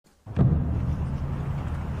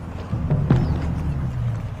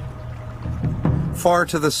Far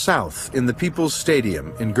to the south, in the People's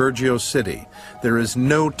Stadium in Gurgio City, there is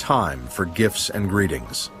no time for gifts and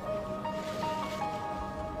greetings.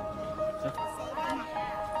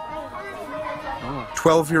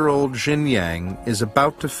 "12-year-old Jin Yang is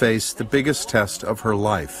about to face the biggest test of her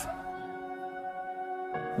life.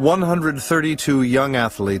 132 young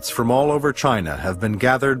athletes from all over China have been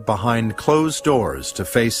gathered behind closed doors to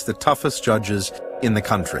face the toughest judges in the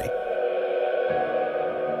country.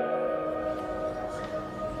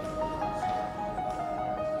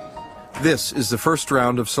 This is the first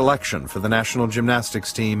round of selection for the national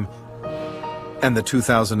gymnastics team and the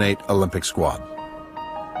 2008 Olympic squad.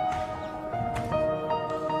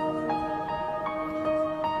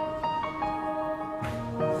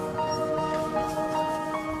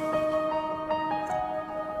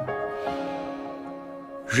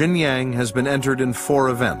 Jin Yang has been entered in 4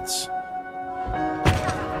 events: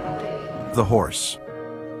 the horse,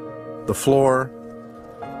 the floor,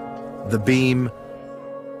 the beam,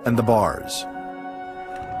 and the bars.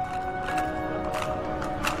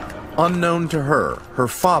 Unknown to her, her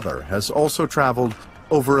father has also traveled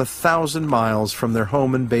over 1,000 miles from their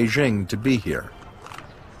home in Beijing to be here.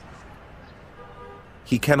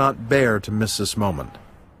 He cannot bear to miss this moment.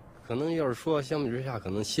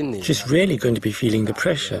 She's really going to be feeling the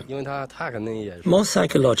pressure, more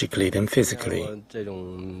psychologically than physically.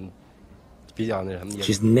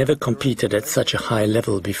 She's never competed at such a high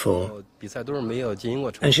level before,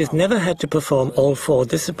 and she's never had to perform all 4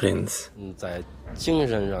 disciplines.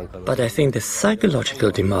 But I think the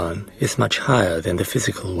psychological demand is much higher than the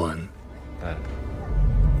physical one.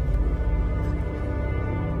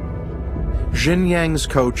 Jin Yang's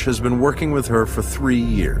coach has been working with her for 3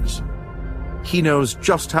 years. He knows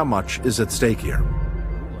just how much is at stake here.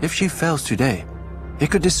 If she fails today, it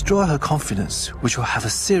could destroy her confidence, which will have a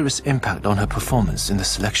serious impact on her performance in the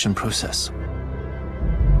selection process.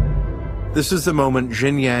 This is the moment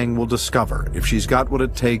Jin Yang will discover if she's got what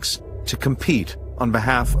it takes to compete on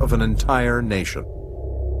behalf of an entire nation.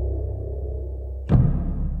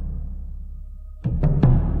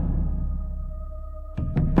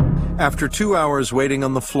 After 2 hours waiting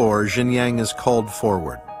on the floor, Jin Yang is called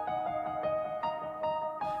forward.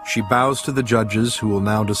 She bows to the judges who will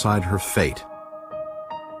now decide her fate.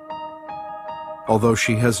 Although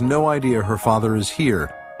she has no idea her father is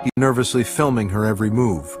here, he's nervously filming her every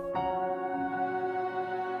move.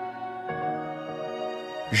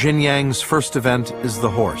 Jin Yang's first event is the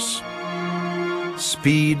horse.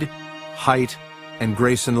 Speed, height, and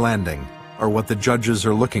grace in landing are what the judges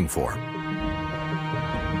are looking for.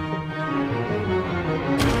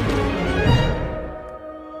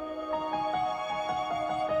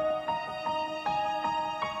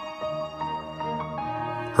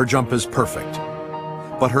 Her jump is perfect,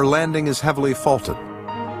 but her landing is heavily faulted.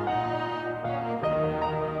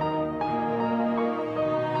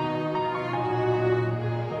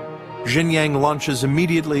 Jin Yang launches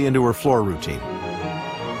immediately into her floor routine.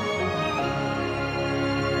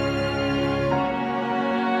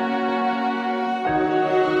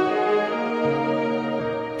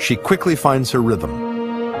 She quickly finds her rhythm.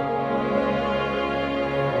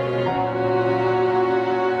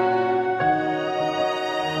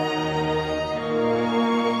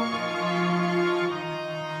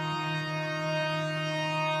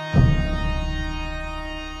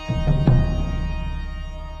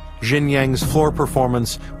 Jin Yang's floor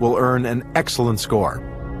performance will earn an excellent score.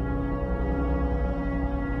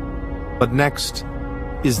 But next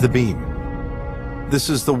is the beam. This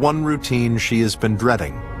is the one routine she has been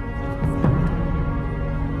dreading.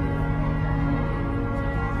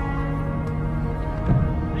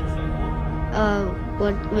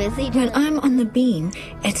 When I'm on the beam,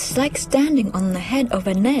 it's like standing on the head of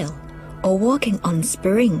a nail or walking on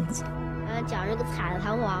springs.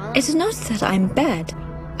 It's not that I'm bad.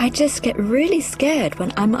 I just get really scared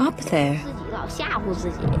when I'm up there.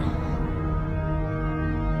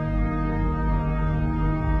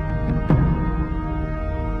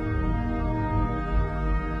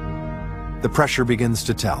 The pressure begins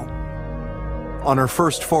to tell. On her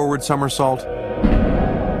first forward somersault,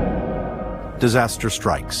 disaster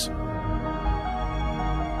strikes.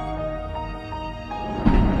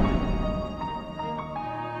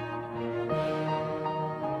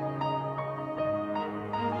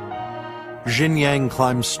 Jin Yang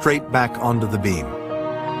climbs straight back onto the beam.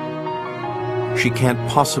 She can't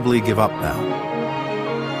possibly give up now.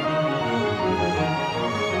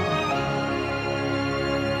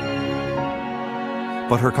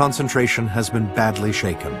 But her concentration has been badly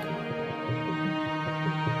shaken.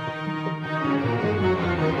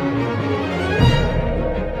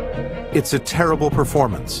 It's a terrible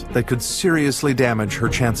performance that could seriously damage her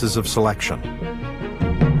chances of selection.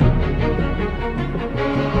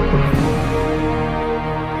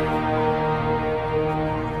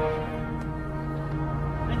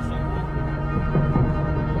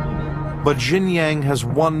 But Jin Yang has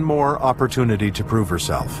one more opportunity to prove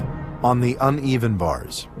herself, on the uneven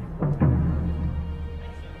bars.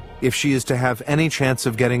 If she is to have any chance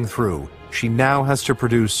of getting through, she now has to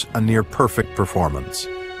produce a near-perfect performance.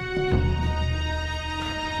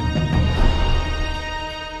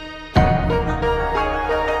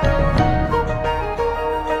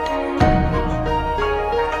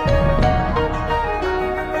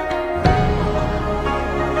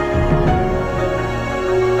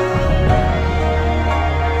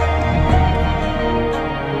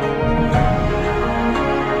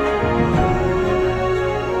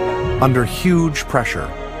 Under huge pressure,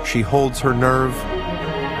 she holds her nerve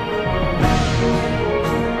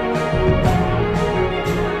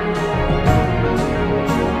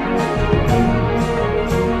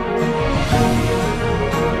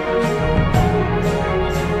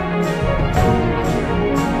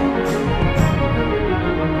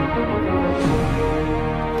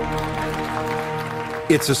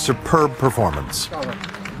It's a superb performance.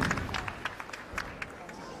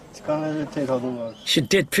 She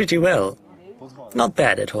did pretty well. Not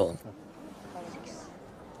bad at all.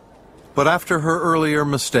 But after her earlier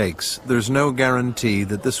mistakes, there's no guarantee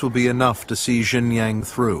that this will be enough to see Jin Yang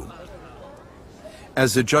through.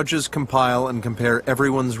 As the judges compile and compare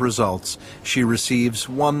everyone's results, she receives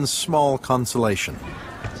one small consolation.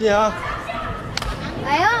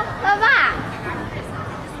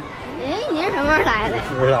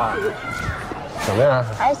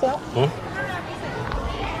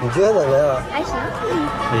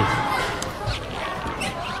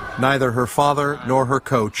 Neither her father nor her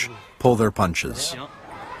coach pull their punches.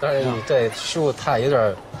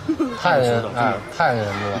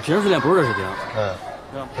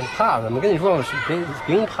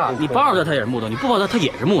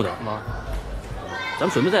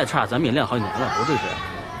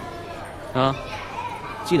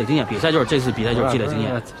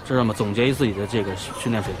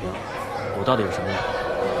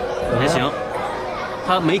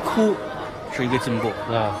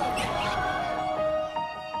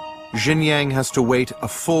 Jin Yang has to wait a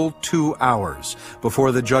full 2 hours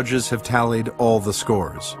before the judges have tallied all the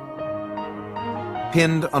scores.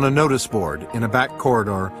 Pinned on a notice board in a back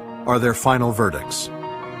corridor are their final verdicts.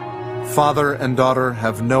 Father and daughter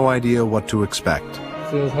have no idea what to expect.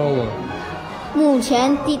 目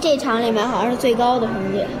前这场里面好像是最高的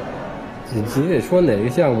成绩。你得说哪个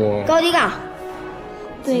项目？高低杠，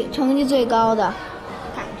对，成绩最高的，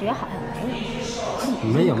感觉好像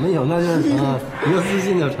没有。没有，那就是成了，没有自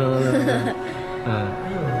信就成了。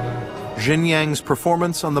Jin Yang's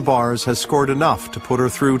performance on the bars has scored enough to put her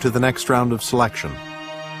through to the next round of selection.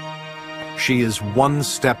 She is one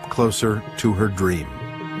step closer to her dream.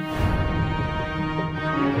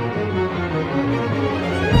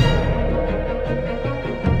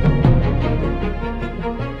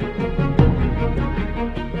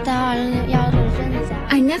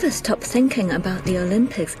 I never stopped thinking about the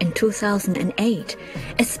Olympics in 2008,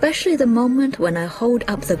 especially the moment when I hold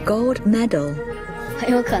up the gold medal. 很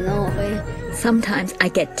有可能我会。 Sometimes I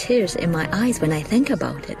get tears in my eyes when I think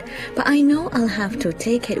about it, but I know I'll have to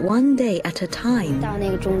take it one day at a time. 到那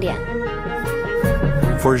个终点。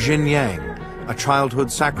 For Jin Yang, a childhood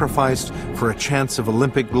sacrificed for a chance of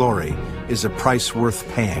Olympic glory is a price worth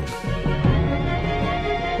paying.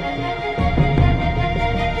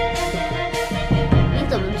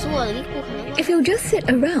 If you just sit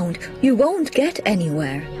around, you won't get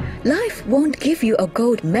anywhere. Life won't give you a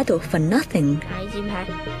gold medal for nothing. 拿一金牌。